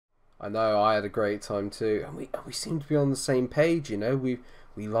I know I had a great time too, and we seem to be on the same page. You know, we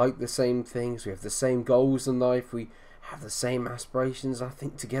like the same things. We have the same goals in life. We have the same aspirations. I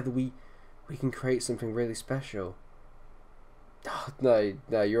think together we can create something really special. Oh,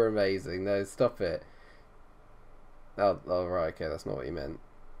 no, you're amazing. No, stop it. Oh, right, okay, that's not what you meant.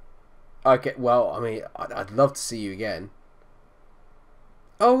 Okay, well, I mean, I'd love to see you again.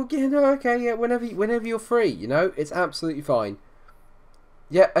 Oh, yeah, no, okay, yeah, whenever you're free, you know, it's absolutely fine.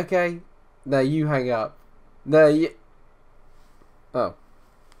 Yeah, okay. No, you hang up. No, you... Oh.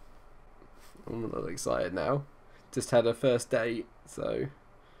 I'm a little excited now. Just had a first date, so...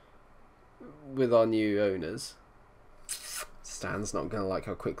 with our new owners. Stan's not going to like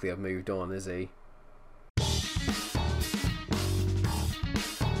how quickly I've moved on, is he?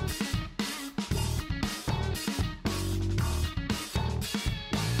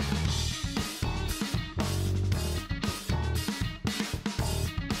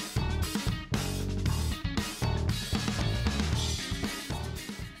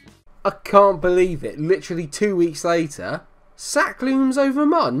 I can't believe it. Literally 2 weeks later, sack looms over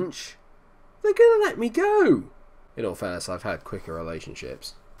Munch. They're going to let me go. In all fairness, I've had quicker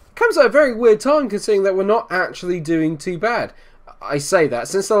relationships. Comes at a very weird time considering that we're not actually doing too bad. I say that,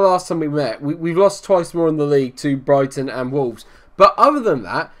 since the last time we met, we've lost twice more in the league to Brighton and Wolves. But other than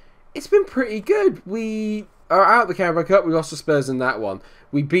that, it's been pretty good. We are out of the Carabao Cup, we lost to Spurs in that one.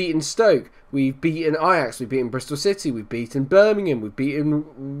 We've beaten Stoke, we've beaten Ajax, we've beaten Bristol City, we've beaten Birmingham, we've beaten,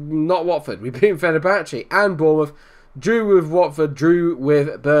 not Watford, we've beaten Fenerbahce and Bournemouth. Drew with Watford, drew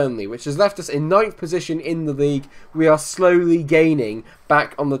with Burnley, which has left us in 9th position in the league. We are slowly gaining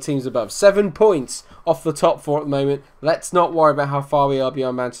back on the teams above. 7 points off the top 4 at the moment. Let's not worry about how far we are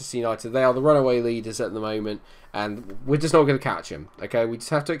beyond Manchester United. They are the runaway leaders at the moment, and we're just not going to catch them. Okay, we just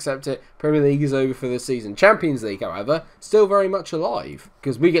have to accept it. Premier League is over for this season. Champions League, however, still very much alive,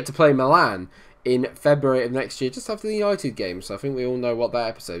 because we get to play Milan in February of next year, just after the United game, so I think we all know what that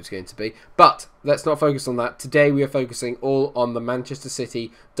episode is going to be. But let's not focus on that. Today we are focusing all on the Manchester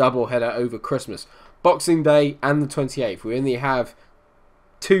City doubleheader over Christmas. Boxing Day and the 28th. We only have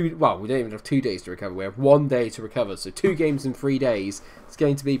we don't even have 2 days to recover. We have 1 day to recover, so 2 games in 3 days. It's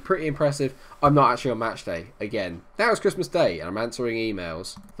going to be pretty impressive. I'm not actually on match day again. Now it's Christmas Day, and I'm answering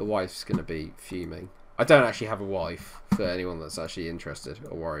emails. The wife's going to be fuming. I don't actually have a wife, for anyone that's actually interested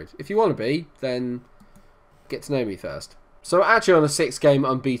or worried. If you want to be, then get to know me first. So we're actually on a 6-game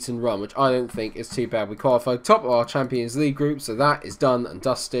unbeaten run, which I don't think is too bad. We qualified top of our Champions League group, so that is done and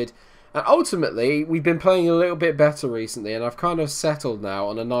dusted. And ultimately, we've been playing a little bit better recently, and I've kind of settled now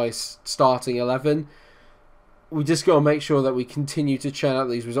on a nice starting 11. We just got to make sure that we continue to churn out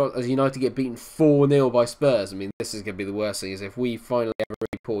these results as United get beaten 4-0 by Spurs. I mean, this is going to be the worst thing, is if we finally have a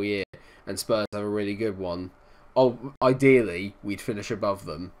really poor year and Spurs have a really good one. Oh, ideally, we'd finish above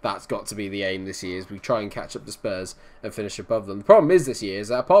them. That's got to be the aim this year, is we try and catch up to Spurs and finish above them. The problem is this year is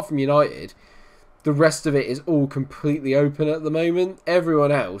that apart from United, the rest of it is all completely open at the moment.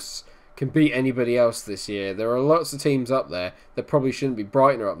 Everyone else can beat anybody else this year. There are lots of teams up there that probably shouldn't be.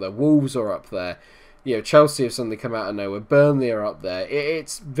 Brighton are up there. Wolves are up there. You know, Chelsea have suddenly come out of nowhere. Burnley are up there.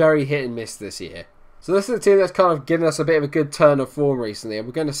 It's very hit and miss this year. So this is a team that's kind of given us a bit of a good turn of form recently, and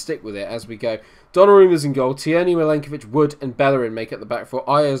we're going to stick with it as we go. Donnarumma's in goal. Tierney, Milenkovic, Wood and Bellerin make up the back four.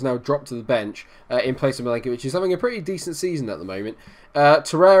 Ayer's now dropped to the bench in place of Milenkovic, who's having a pretty decent season at the moment.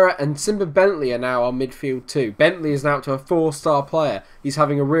 Torreira and Simba Bentley are now our midfield too. Bentley is now up to a 4-star player. He's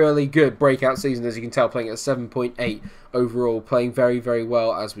having a really good breakout season, as you can tell, playing at 7.8 overall, playing very, very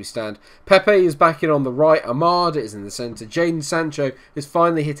well as we stand. Pepe is back in on the right. Ahmad is in the centre. Jadon Sancho is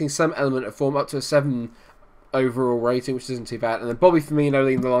finally hitting some element of form, up to a 7 overall rating, which isn't too bad. And then Bobby Firmino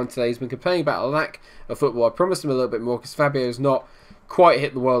leading the line today. He's been complaining about a lack of football. I promised him a little bit more because Fabio's not quite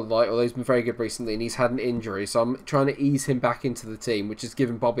hit the world light, although he's been very good recently and he's had an injury, so I'm trying to ease him back into the team, which has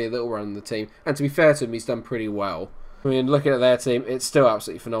given Bobby a little run in the team. And to be fair to him, he's done pretty well. I mean, looking at their team, it's still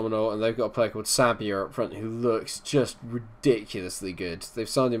absolutely phenomenal, and they've got a player called Sabia up front who looks just ridiculously good. They've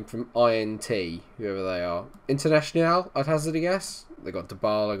signed him from INT, whoever they are. International, I'd hazard a guess. They've got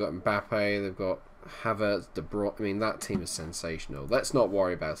Dybala, they've got Mbappe, they've got Havertz, De Bruyne. I mean, that team is sensational. Let's not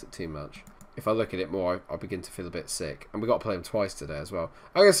worry about it too much. If I look at it more, I begin to feel a bit sick. And we've got to play them twice today as well.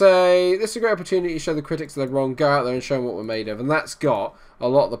 I'm going to say, this is a great opportunity to show the critics they're wrong. Go out there and show them what we're made of. And that's got a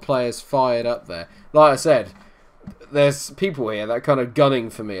lot of the players fired up there. Like I said, there's people here that are kind of gunning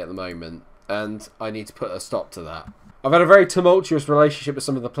for me at the moment. And I need to put a stop to that. I've had a very tumultuous relationship with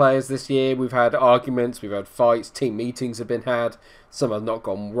some of the players this year. We've had arguments, we've had fights, team meetings have been had. Some have not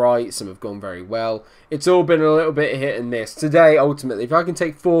gone right, some have gone very well. It's all been a little bit hit and miss. Today, ultimately, if I can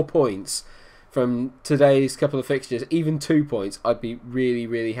take 4 points from today's couple of fixtures, even 2 points, I'd be really,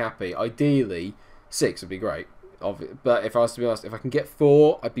 really happy. Ideally, 6 would be great. But if I was to be honest, if I can get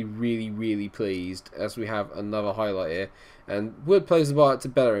 4, I'd be really, really pleased, as we have another highlight here. And Wood plays the ball out to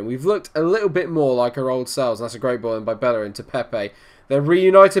Bellerin. We've looked a little bit more like our old selves, and that's a great ball in by Bellerin to Pepe. They're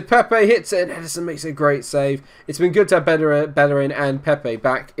reunited. Pepe hits it, and Edison makes a great save. It's been good to have Bellerin and Pepe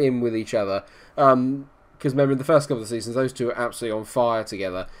back in with each other. Because remember, in the first couple of seasons, those two are absolutely on fire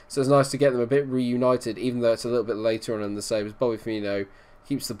together. So it's nice to get them a bit reunited, even though it's a little bit later on in the save. As Bobby Firmino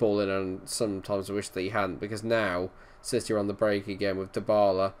keeps the ball in, and sometimes I wish that he hadn't, because now City are on the break again with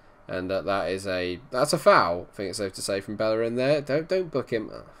Dybala, and that's a foul. I think it's safe to say from Bellerin there. Don't book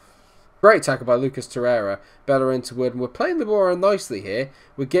him. Great tackle by Lucas Torreira. Bellerin to Wood, and we're playing the ball around nicely here.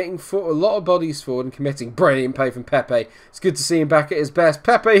 We're getting a lot of bodies forward and committing. Brilliant play from Pepe. It's good to see him back at his best.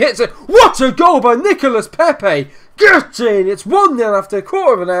 Pepe hits it. What a goal by Nicolas Pepe! Get in! It's 1-0 after a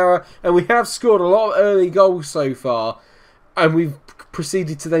quarter of an hour, and we have scored a lot of early goals so far. And we've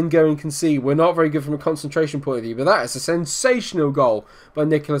proceeded to then go and concede. We're not very good from a concentration point of view, but that is a sensational goal by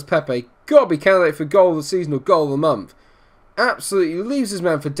Nicolas Pepe. Got to be candidate for goal of the season or goal of the month. Absolutely leaves his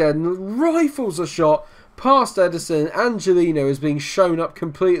man for dead and rifles a shot past Edison. Angelino is being shown up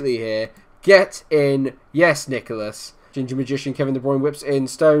completely here. Get in. Yes, Nicholas. Ginger Magician Kevin De Bruyne whips in.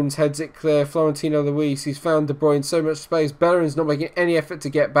 Stones heads it clear. Florentino Luis, he's found De Bruyne so much space. Bellerin's not making any effort to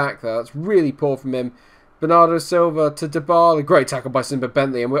get back there. That's really poor from him. Bernardo Silva to Dybala. Great tackle by Simba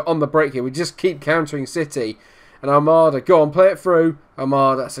Bentley, and we're on the break here. We just keep countering City. And Armada, go on, play it through.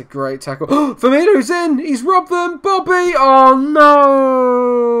 Armada, that's a great tackle. Firmino's in! He's robbed them! Bobby! Oh,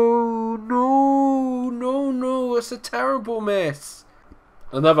 no! No. It's a terrible miss.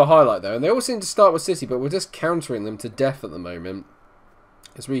 Another highlight, though. And they all seem to start with City, but we're just countering them to death at the moment.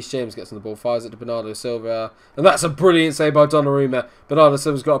 As Reece James gets on the ball, fires it to Bernardo Silva. And that's a brilliant save by Donnarumma. Bernardo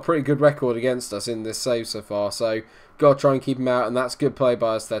Silva's got a pretty good record against us in this save so far. So, got to try and keep him out. And that's good play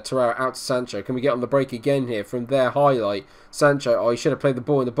by us there. Torreira out to Sancho. Can we get on the break again here from their highlight? Sancho, oh, he should have played the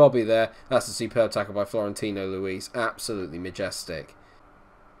ball in the Bobby there. That's a superb tackle by Florentino Luis. Absolutely majestic.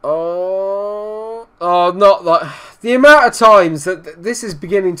 Oh, not like... The amount of times that... This is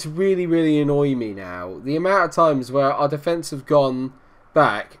beginning to really, really annoy me now. The amount of times where our defence have gone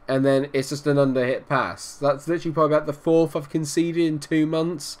back and then it's just an underhit pass. That's literally probably about the 4th I've conceded in 2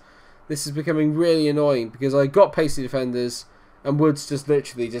 months. This is becoming really annoying because I got pacey defenders and Woods just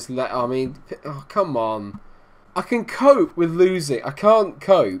literally just let... I mean, oh, come on. I can cope with losing. I can't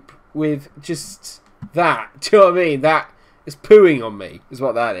cope with just that. Do you know what I mean? That is pooing on me is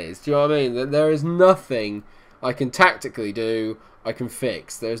what that is. Do you know what I mean? There is nothing I can tactically do, I can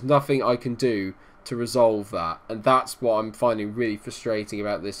fix. There's nothing I can do to resolve that, and that's what I'm finding really frustrating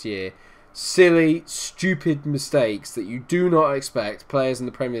about this year. Silly, stupid mistakes that you do not expect players in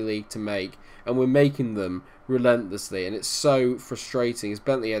the Premier League to make, and we're making them relentlessly, and it's so frustrating. As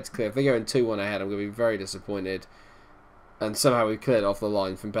Bentley heads clear, if they go in 2-1 ahead, I'm going to be very disappointed. And somehow we've cleared off the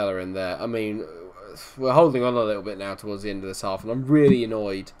line from Bellerin there. I mean, we're holding on a little bit now towards the end of this half, and I'm really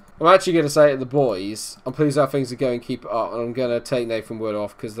annoyed. I'm actually going to say to the boys, I'm pleased how things are going, keep it up, and I'm going to take Nathan Wood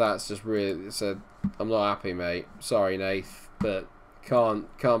off because that's just really... I'm not happy, mate. Sorry, Nath, but can't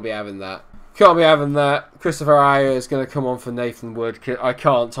be having that. Can't be having that. Christopher Ayer is going to come on for Nathan Wood. I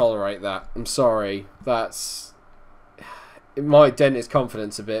can't tolerate that. I'm sorry. It might dent his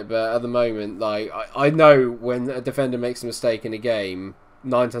confidence a bit, but at the moment, like I know when a defender makes a mistake in a game,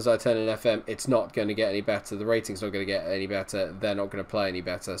 9 times out of 10 in FM, it's not going to get any better. The rating's not going to get any better. They're not going to play any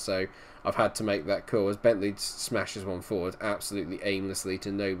better. So I've had to make that call as Bentley smashes one forward absolutely aimlessly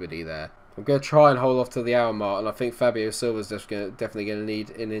to nobody there. I'm going to try and hold off to the hour mark, and I think Fabio Silva's definitely going to need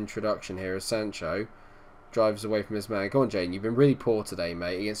an introduction here as Sancho drives away from his man. Go on, Jane, you've been really poor today,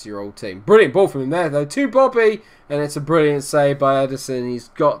 mate, against your old team. Brilliant ball from him there, though, to Bobby, and it's a brilliant save by Edison. He's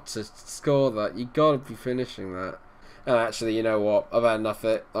got to score that. You've got to be finishing that. And actually, you know what? I've had enough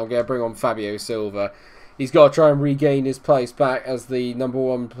of it. I'm going to bring on Fabio Silva. He's got to try and regain his place back as the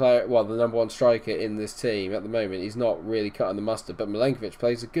 #1 player, well, the #1 striker in this team. At the moment, he's not really cutting the mustard, but Milenkovic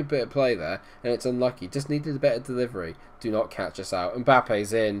plays a good bit of play there, and it's unlucky. Just needed a better delivery. Do not catch us out.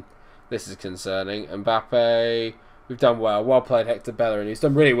 Mbappe's in. This is concerning. Mbappe, we've done well. Well played, Hector Bellerin. He's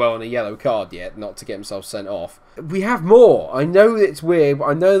done really well on a yellow card yet, not to get himself sent off. We have more. I know that it's weird, but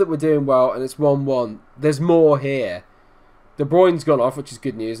I know that we're doing well, and it's 1-1. There's more here. De Bruyne's gone off, which is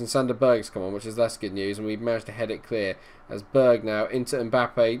good news, and Sander Berg's come on, which is less good news, and we've managed to head it clear. As Berg now into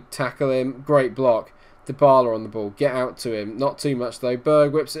Mbappe, tackle him, great block. Dybala on the ball, get out to him, not too much though.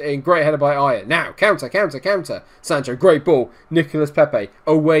 Berg whips it in, great header by Ayer. Now, counter. Sancho, great ball. Nicolas Pepe,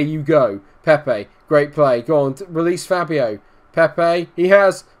 away you go. Pepe, great play. Go on, release Fabio. Pepe, he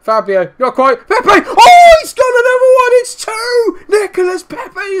has. Fabio, not quite. Pepe! Oh, he's got another one! It's 2! Nicolas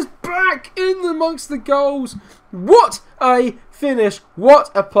Pepe is back in amongst the goals. What a finish. What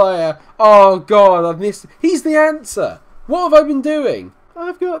a player. Oh, God, I've missed... He's the answer. What have I been doing?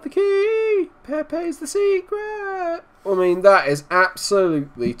 I've got the key. Pepe's the secret. I mean, that is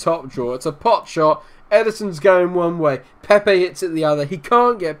absolutely top draw. It's a pot shot. Edison's going one way. Pepe hits it the other. He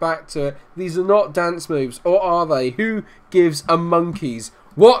can't get back to it. These are not dance moves. Or are they? Who gives a monkeys?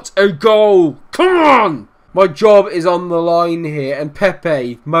 What a goal. Come on. My job is on the line here. And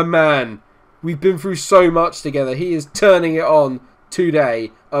Pepe, my man, we've been through so much together. He is turning it on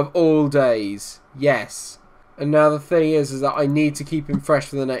today of all days. Yes. And now the thing is that I need to keep him fresh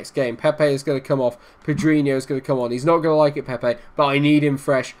for the next game. Pepe is going to come off. Pedrinho is going to come on. He's not going to like it, Pepe, but I need him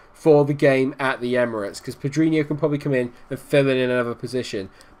fresh for the game at the Emirates, because Pedrinho can probably come in and fill in another position.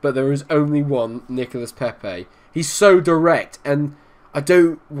 But there is only one Nicolas Pepe. He's so direct, and I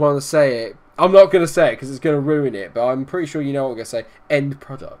don't want to say it. I'm not going to say it because it's going to ruin it, but I'm pretty sure you know what I'm going to say. End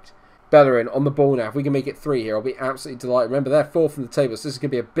product. Bellerin on the ball now. If we can make it 3 here, I'll be absolutely delighted. Remember, they're 4th in the table, so this is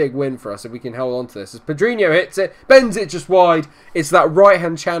going to be a big win for us if we can hold on to this. As Pedrinho hits it, bends it just wide. It's that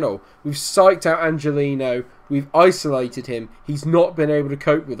right-hand channel. We've psyched out Angelino. We've isolated him. He's not been able to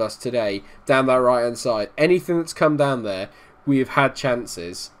cope with us today down that right-hand side. Anything that's come down there, we have had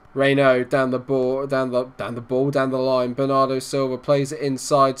chances. Reyno down the ball, down the line. Bernardo Silva plays it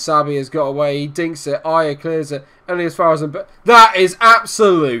inside. Sabi has got away. He dinks it. Aya clears it. Only as far as that is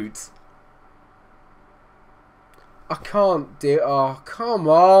absolute. I can't do... Oh, come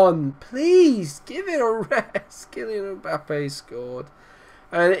on. Please, give it a rest. Kylian Mbappe scored.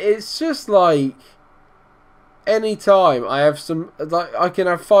 And it's just like... Any time I have some... Like, I can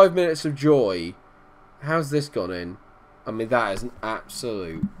have 5 minutes of joy. How's this gone in? I mean, that is an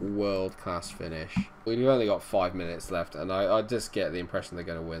absolute world-class finish. We've only got 5 minutes left, and I just get the impression they're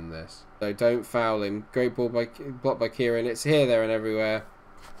going to win this. So don't foul him. Great ball blocked by Kieran. It's here, there, and everywhere.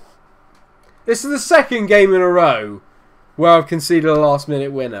 This is the second game in a row where I've conceded a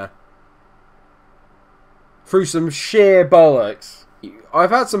last-minute winner. Through some sheer bollocks.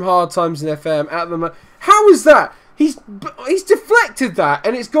 I've had some hard times in FM at the moment. How is that? He's deflected that,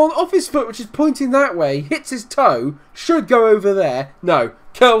 and it's gone off his foot, which is pointing that way. Hits his toe. Should go over there. No.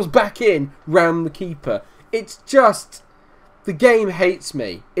 Curls back in, round the keeper. It's just... The game hates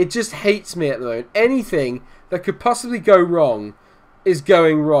me. It just hates me at the moment. Anything that could possibly go wrong is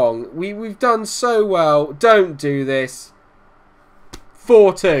going wrong. We've done so well. Don't do this.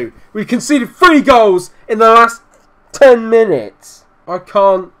 4-2. We've conceded 3 goals in the last 10 minutes. I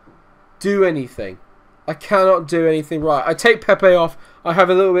can't do anything. I cannot do anything right. I take Pepe off. I have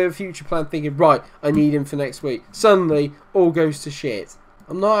a little bit of future plan thinking, right, I need him for next week. Suddenly, all goes to shit.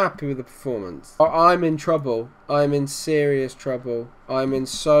 I'm not happy with the performance. I'm in trouble. I'm in serious trouble. I'm in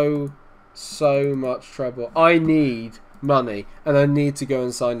so much trouble. I need money, and I need to go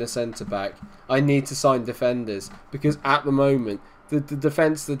and sign a centre-back. I need to sign defenders, because at the moment, the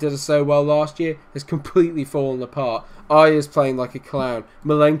defence that did us so well last year has completely fallen apart. Aya's playing like a clown.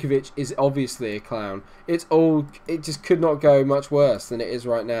 Milenkovic is obviously a clown. It just could not go much worse than it is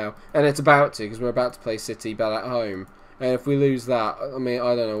right now. And it's about to, because we're about to play City back at home. And if we lose that, I mean,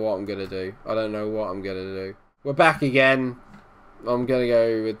 I don't know what I'm going to do. I don't know what I'm going to do. We're back again. I'm going to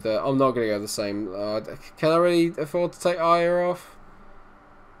go with the... I'm not going to go the same. Can I really afford to take Aya off?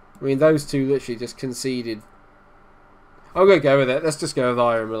 I mean, those two literally just conceded. I'm going to go with it. Let's just go with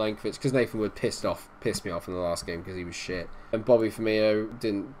Aya and Milenkovic, because Nathan Wood pissed me off in the last game because he was shit. And Bobby Firmino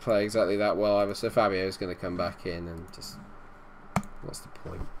didn't play exactly that well either, so Fabio's going to come back in and just... What's the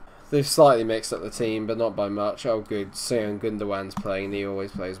point? They've slightly mixed up the team, but not by much. Oh, good. Sion Gundogan's playing, and he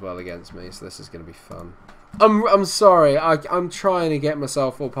always plays well against me, so this is going to be fun. I'm sorry. I'm trying to get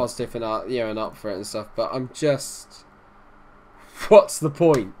myself all positive and up for it and stuff, but I'm just... What's the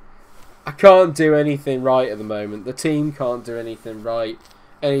point? I can't do anything right at the moment. The team can't do anything right.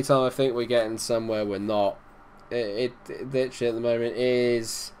 Anytime I think we're getting somewhere, we're not. It literally at the moment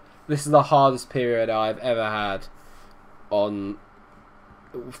is... This is the hardest period I've ever had on...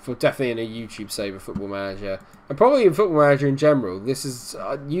 For definitely in a YouTube Saber Football Manager. And probably in Football Manager in general. This is...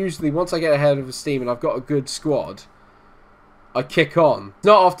 usually, once I get ahead of a Steam and I've got a good squad, I kick on.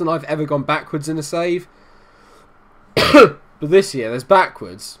 Not often I've ever gone backwards in a save. But this year, there's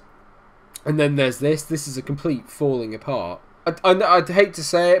backwards. And then there's this. This is a complete falling apart. I'd hate to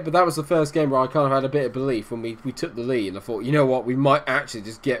say it, but that was the first game where I kind of had a bit of belief when we took the lead. And I thought, you know what, we might actually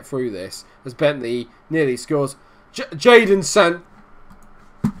just get through this. As Bentley nearly scores. Jadon Sant...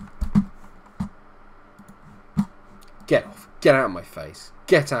 Get off. Get out of my face.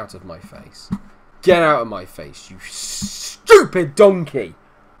 Get out of my face. Get out of my face, you stupid donkey.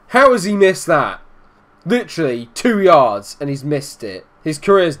 How has he missed that? Literally 2 yards and he's missed it. His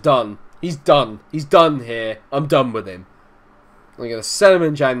career's done. He's done. He's done here. I'm done with him. I'm going to sell him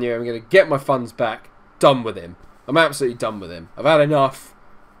in January. I'm going to get my funds back. Done with him. I'm absolutely done with him. I've had enough.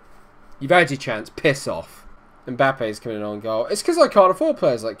 You've had your chance. Piss off. Mbappe's coming on goal. It's because I can't afford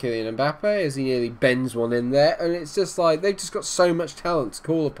players like Kylian Mbappe as he nearly bends one in there. And it's just like they've just got so much talent to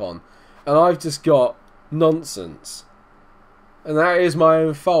call upon. And I've just got nonsense. And that is my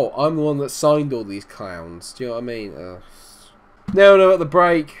own fault. I'm the one that signed all these clowns. Do you know what I mean? No, at the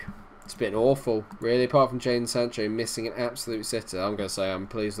break. It's been awful, really, apart from Jadon Sancho missing an absolute sitter. I'm going to say I'm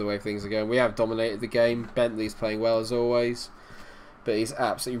pleased with the way things are going. We have dominated the game. Bentley's playing well as always. But he's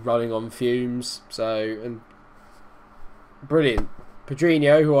absolutely running on fumes. And brilliant.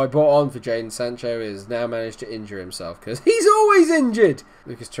 Pedrinho, who I brought on for Jadon Sancho, has now managed to injure himself because he's always injured.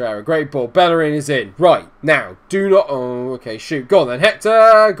 Lucas Torreira, great ball. Bellerin is in. Right, now, do not... Oh, okay, shoot. Go on then,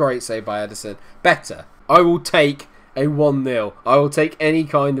 Hector. Great save by Edison. Better. I will take a 1-0. I will take any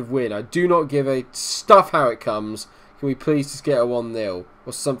kind of win. I do not give a stuff how it comes. Can we please just get a 1-0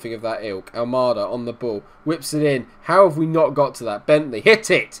 or something of that ilk? Almada on the ball. Whips it in. How have we not got to that? Bentley, hit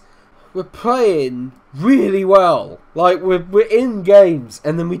it. We're playing really well. Like, we're in games,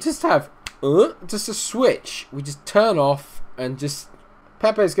 and then we just have just a switch. We just turn off, and just...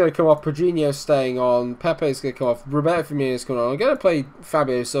 Pepe's going to come off, Pedrinho's staying on, Pepe's going to come off, Roberto Firmino's coming on. I'm going to play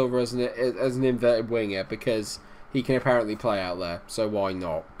Fabio Silva as an inverted winger, because he can apparently play out there, so why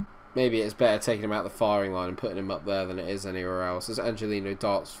not? Maybe it's better taking him out the firing line and putting him up there than it is anywhere else. As Angelino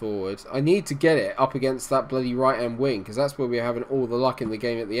darts forward. I need to get it up against that bloody right-hand wing, because that's where we're having all the luck in the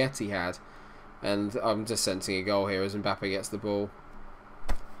game at the Etihad. And I'm just sensing a goal here as Mbappe gets the ball.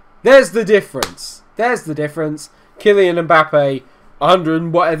 There's the difference. There's the difference. Kylian Mbappe, 100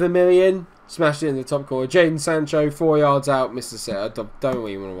 and whatever million, smashed it in the top corner. Jadon Sancho, 4 yards out, missed the set. I don't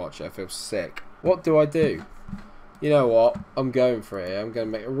really want to watch it. I feel sick. What do I do? You know what? I'm going for it. I'm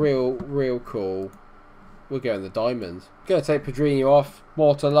going to make a real call. We're going the diamond. Going to take Pedrinho off.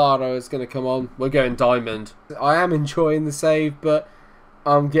 Mortellaro is going to come on. We're going diamond. I am enjoying the save, but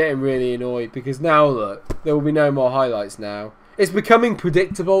I'm getting really annoyed because now, look, there will be no more highlights now. It's becoming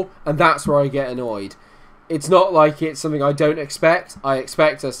predictable, and that's where I get annoyed. It's not like it's something I don't expect. I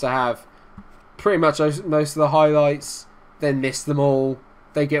expect us to have pretty much most of the highlights, then miss them all.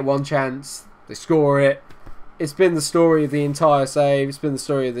 They get one chance. They score it. It's been the story of the entire save. It's been the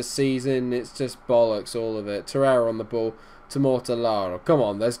story of this season. It's just bollocks, all of it. Torreira on the ball to Mortellaro. Come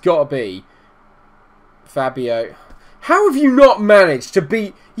on, there's got to be Fabio. How have you not managed to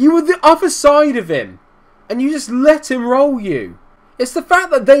beat... You were the other side of him, and you just let him roll you. It's the fact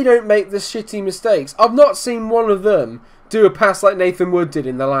that they don't make the shitty mistakes. I've not seen one of them do a pass like Nathan Wood did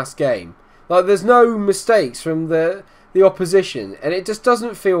in the last game. Like, there's no mistakes from the opposition, and it just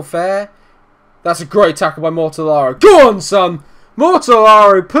doesn't feel fair. That's a great tackle by Mortellaro. Go on, son!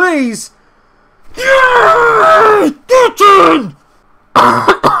 Mortellaro, please! Yeah! Get in!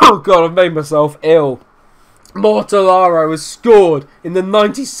 Oh, God, I've made myself ill. Mortellaro has scored in the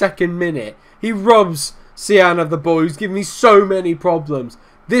 92nd minute. He robs Sian of the ball, who's given me so many problems.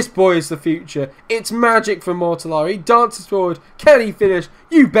 This boy is the future. It's magic for Mortellaro. He dances forward. Can he finish?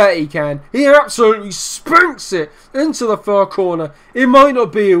 You bet he can. He absolutely sprinks it into the far corner. It might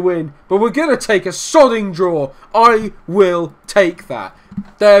not be a win, but we're going to take a sodding draw. I will take that.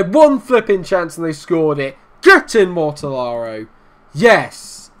 They had one flipping chance and they scored it. Get in, Mortellaro.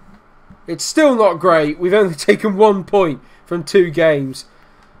 Yes. It's still not great. We've only taken 1 point from 2 games.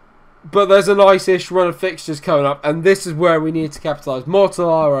 But there's a nice-ish run of fixtures coming up, and this is where we need to capitalise.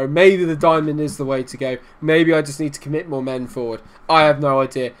 Mortellaro, maybe the diamond is the way to go. Maybe I just need to commit more men forward. I have no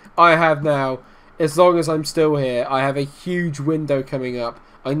idea. I have now, as long as I'm still here, I have a huge window coming up.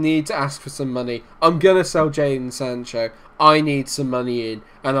 I need to ask for some money. I'm going to sell Jadon Sancho. I need some money in,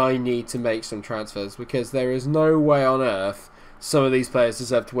 and I need to make some transfers, because there is no way on earth some of these players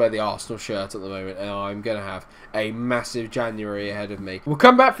deserve to wear the Arsenal shirt at the moment, and I'm going to have a massive January ahead of me. We'll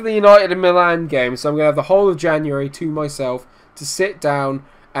come back for the United and Milan game, so I'm going to have the whole of January to myself to sit down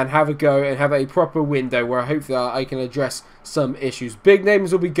and have a go and have a proper window where hopefully I can address some issues. Big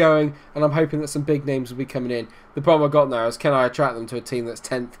names will be going, and I'm hoping that some big names will be coming in. The problem I've got now is, can I attract them to a team that's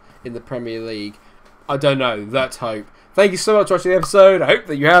 10th in the Premier League? I don't know. Let's hope. Thank you so much for watching the episode. I hope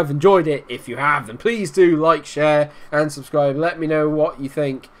that you have enjoyed it. If you have, then please do like, share, and subscribe. Let me know what you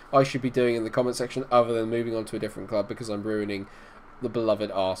think I should be doing in the comment section other than moving on to a different club because I'm ruining the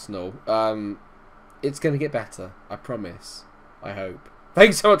beloved Arsenal. It's going to get better. I promise. I hope.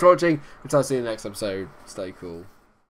 Thanks so much for watching. Until I see you in the next episode. Stay cool.